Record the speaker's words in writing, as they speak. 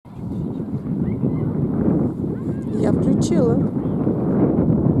научила.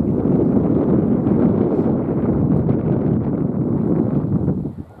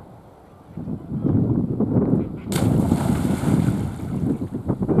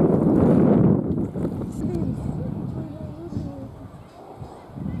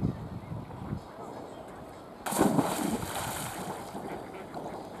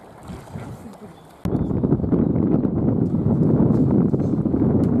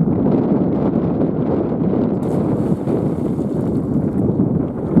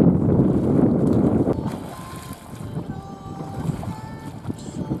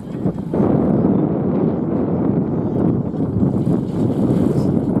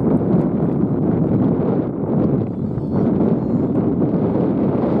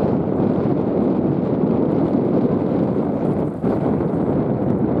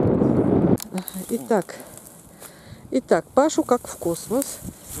 Итак, Пашу как в космос.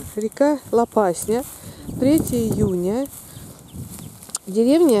 Река Лопасня, 3 июня.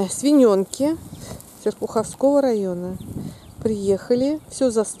 Деревня Свиненки Серпуховского района. Приехали,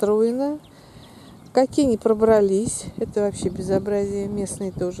 все застроено. Какие не пробрались, это вообще безобразие.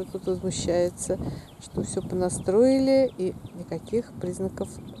 Местные тоже тут возмущаются, что все понастроили и никаких признаков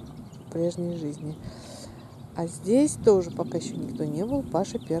прежней жизни. А здесь тоже пока еще никто не был.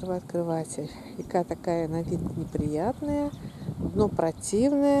 Паша первый открыватель. Река такая на вид неприятная, дно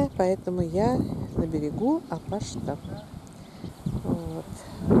противное, поэтому я на берегу, а Паша там. Вот.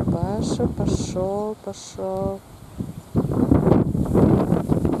 Паша пошел. Ой,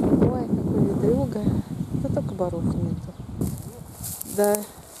 какой ветрюга. Да только боров нету. Да.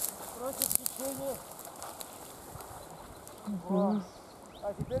 Против течения. Угу.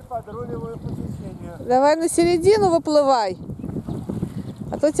 А теперь подруливаю по течению. Давай на середину выплывай.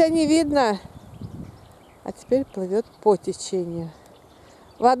 А то тебя не видно. А теперь плывет по течению.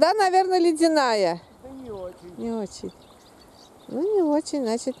 Вода, наверное, ледяная. Да не очень. Не очень. Ну, не очень,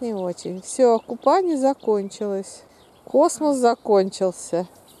 значит, не очень. Все, купание закончилось. Космос закончился.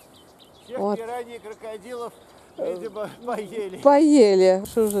 Всех Вот. пираний и крокодилов, видимо, поели. Поели.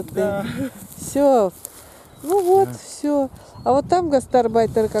 Что же ты? Да. Все. Ну вот, все. А вот там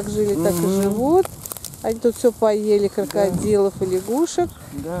гастарбайтеры как жили, так и живут. Они тут все поели, крокодилов и лягушек,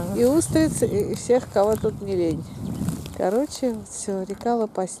 и устриц, и всех, кого тут не лень. Короче, вот все, река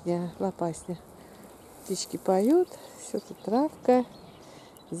Лопасня. Птички поют, все тут травка,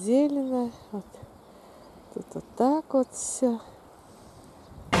 зелено. Вот. Тут вот так вот все.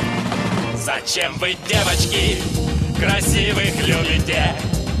 Зачем вы, девочки, красивых любите,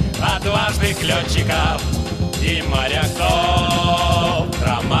 отважных летчиков и моряков?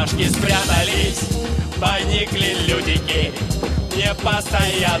 Ромашки спрятались, поникли людики,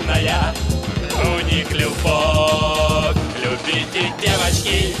 непостоянная у них любовь. Любите,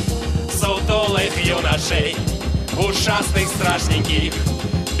 девочки, сутулых юношей, ушастых страшненьких,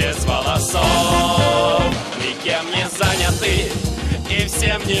 без волосов, никем не заняты и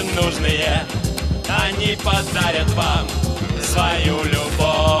всем не нужные, они подарят вам свою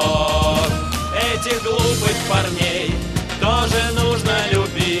любовь. Этих глупых парней тоже нужно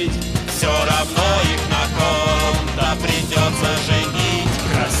любить, все равно их на ком-то придется женить.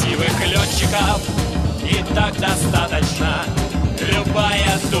 Красивых летчиков и так достаточно,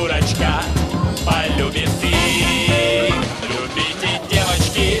 любая дурочка полюбит их. Любите,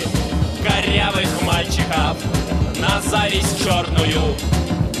 девочки, корявых мальчиков, на зависть черную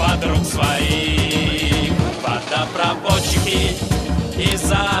подруг своих. Водопроводчики и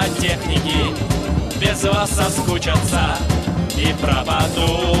зоотехники без вас соскучатся и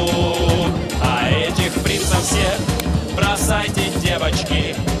пропадут. А этих принцев всех бросайте,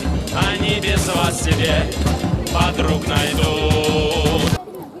 девочки, они без вас себе подруг найдут.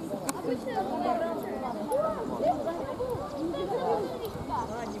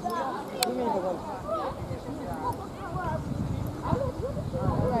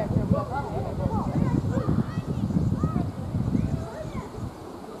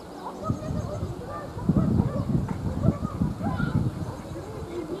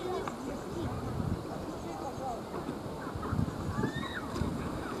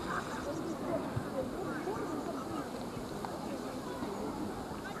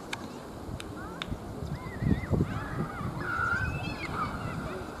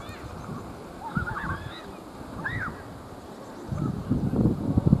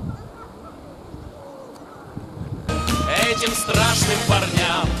 Этим страшным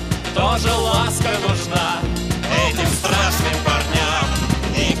парням тоже ласка нужна. Этим страшным парням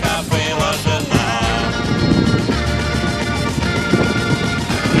и кобыла жена.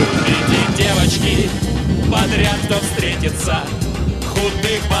 Любите, девочки, подряд кто встретится,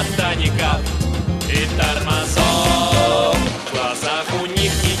 худых ботаников и тормозов.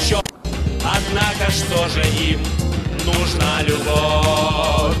 что же им нужна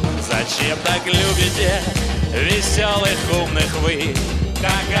любовь? Зачем так любите веселых, умных вы?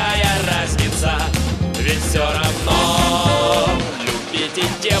 Какая разница? Ведь все равно любите,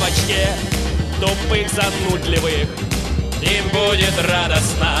 девочки, тупых, занудливых. Им будет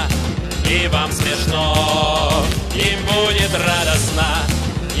радостно, и вам смешно. Им будет радостно,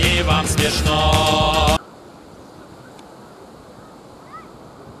 и вам смешно.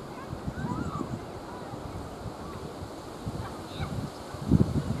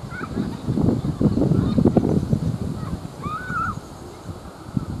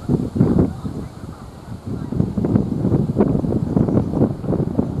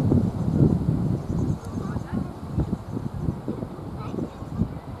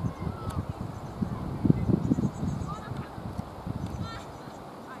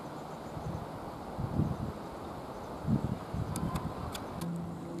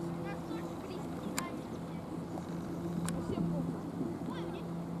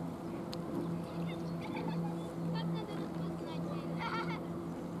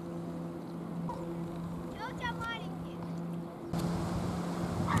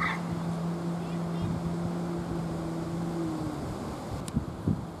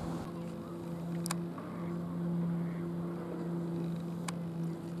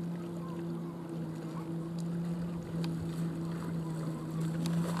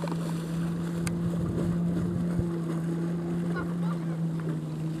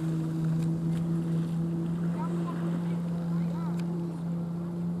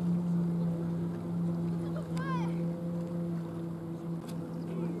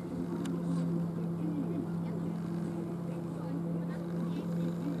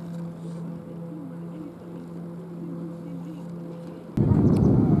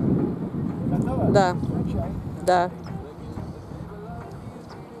 Да, да.